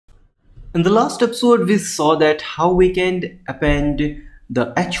In the last episode, we saw that how we can append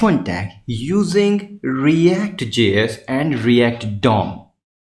the h1 tag using ReactJS and React DOM.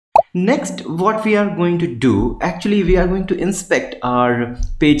 Next, what we are going to do, actually we are going to inspect our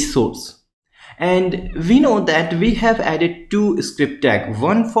page source. And we know that we have added two script tags,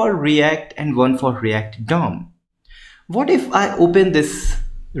 one for React and one for React DOM. What if I open this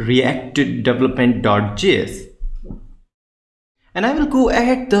React development.js? And I will go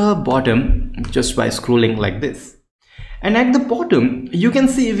at the bottom just by scrolling like this. And at the bottom, you can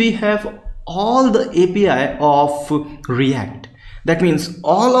see we have all the API of React. That means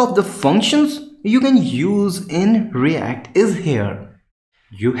all of the functions you can use in React is here.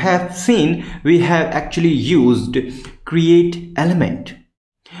 You have seen we have actually used create element.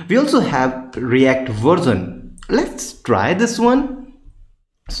 We also have React version. Let's try this one.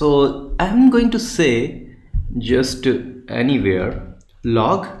 So I'm going to say just anywhere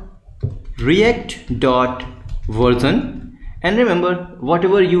log react.version, and remember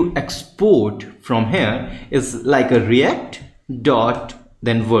whatever you export from here is like a react dot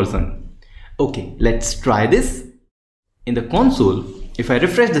then version. Okay, let's try this. In the console, if I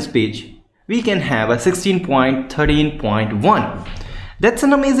refresh this page, we can have a 16.13.1. That's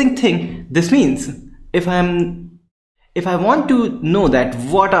an amazing thing. This means if I want to know that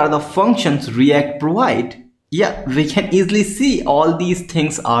what are the functions React provide, yeah, we can easily see all these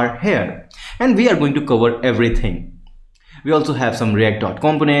things are here, and we are going to cover everything. We also have some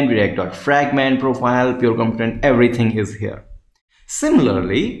React.component, React.fragment, profile, pure component, everything is here.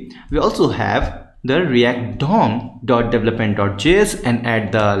 Similarly, we also have the React DOM.development.js, and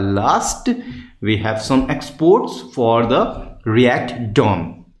at the last, we have some exports for the React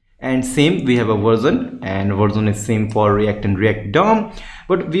DOM. And same, we have a version, and version is same for React and React DOM.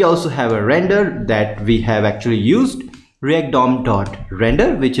 But we also have a render that we have actually used, React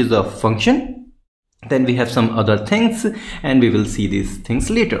DOM.render, which is a function. Then we have some other things, and we will see these things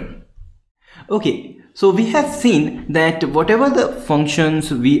later. Okay, so we have seen that whatever the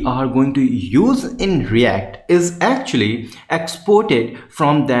functions we are going to use in React is actually exported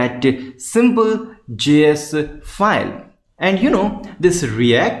from that simple JS file. And you know, this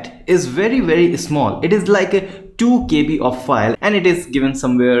React is very small. It is like a 2 KB of file, and it is given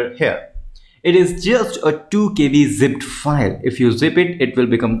somewhere here. It is just a 2 KB zipped file. If you zip it, it will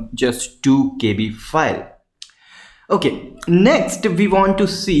become just 2 KB file. Okay, next we want to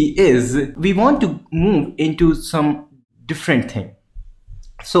see is we want to move into some different thing.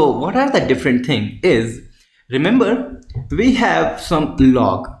 So what are the different thing is, remember we have some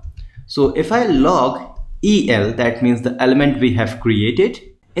log. So if I log EL, that means the element we have created.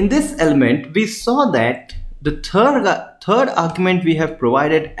 In this element, we saw that the third argument we have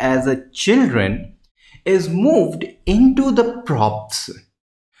provided as a children is moved into the props.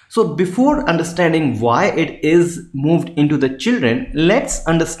 So before understanding why it is moved into the children, let's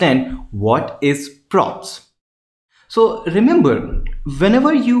understand what is props. So remember,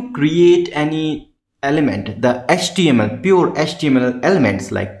 whenever you create any element, the HTML, pure HTML elements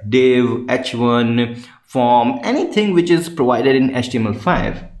like div, h1, form, anything which is provided in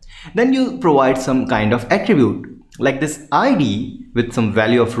HTML5, then you provide some kind of attribute. Like this ID with some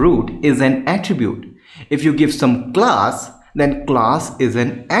value of root is an attribute. If you give some class, then class is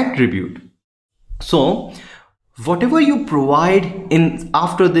an attribute. So whatever you provide in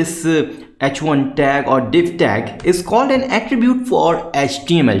after this h1 tag or div tag is called an attribute for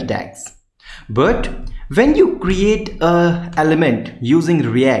HTML tags. But when you create an element using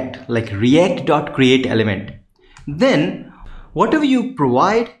React, like react.createElement, then whatever you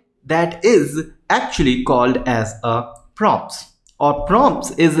provide, that is actually called as a props, or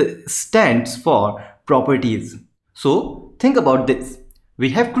props stands for properties. So think about this.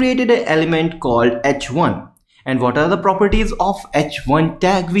 We have created an element called h1, and what are the properties of h1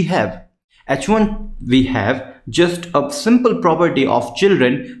 tag we have? H1 we have just a simple property of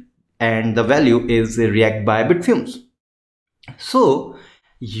children, and the value is React by Bitfumes. So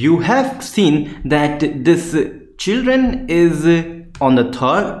you have seen that this children is on the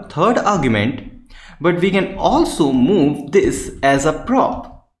third argument, but we can also move this as a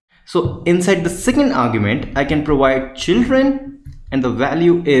prop. So inside the second argument, I can provide children, and the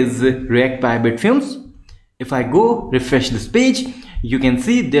value is React by Bitfumes. If I go refresh this page, you can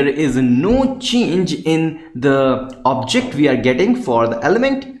see there is no change in the object we are getting for the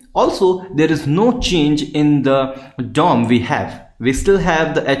element. Also, there is no change in the DOM we have. We still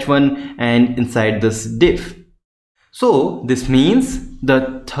have the h1 and inside this div. So this means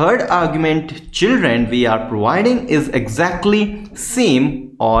the third argument children we are providing is exactly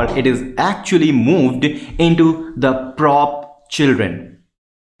same, or it is actually moved into the prop children.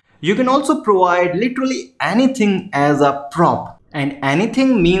 You can also provide literally anything as a prop, and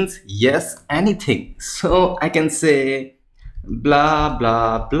anything means yes, anything. So I can say blah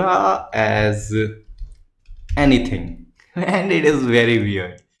blah blah as anything and it is very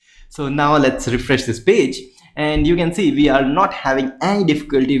weird. So now let's refresh this page and you can see we are not having any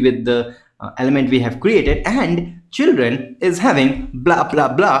difficulty with the element we have created, and children is having blah blah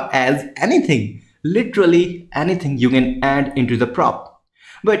blah as anything, literally anything you can add into the prop.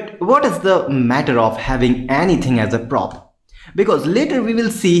 But what is the matter of having anything as a prop? Because later we will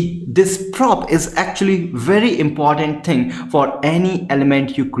see this prop is actually very important thing for any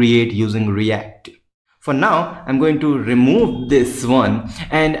element you create using React. For now, I'm going to remove this one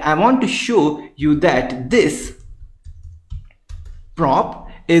and I want to show you that this prop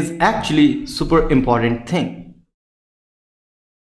is actually super important thing.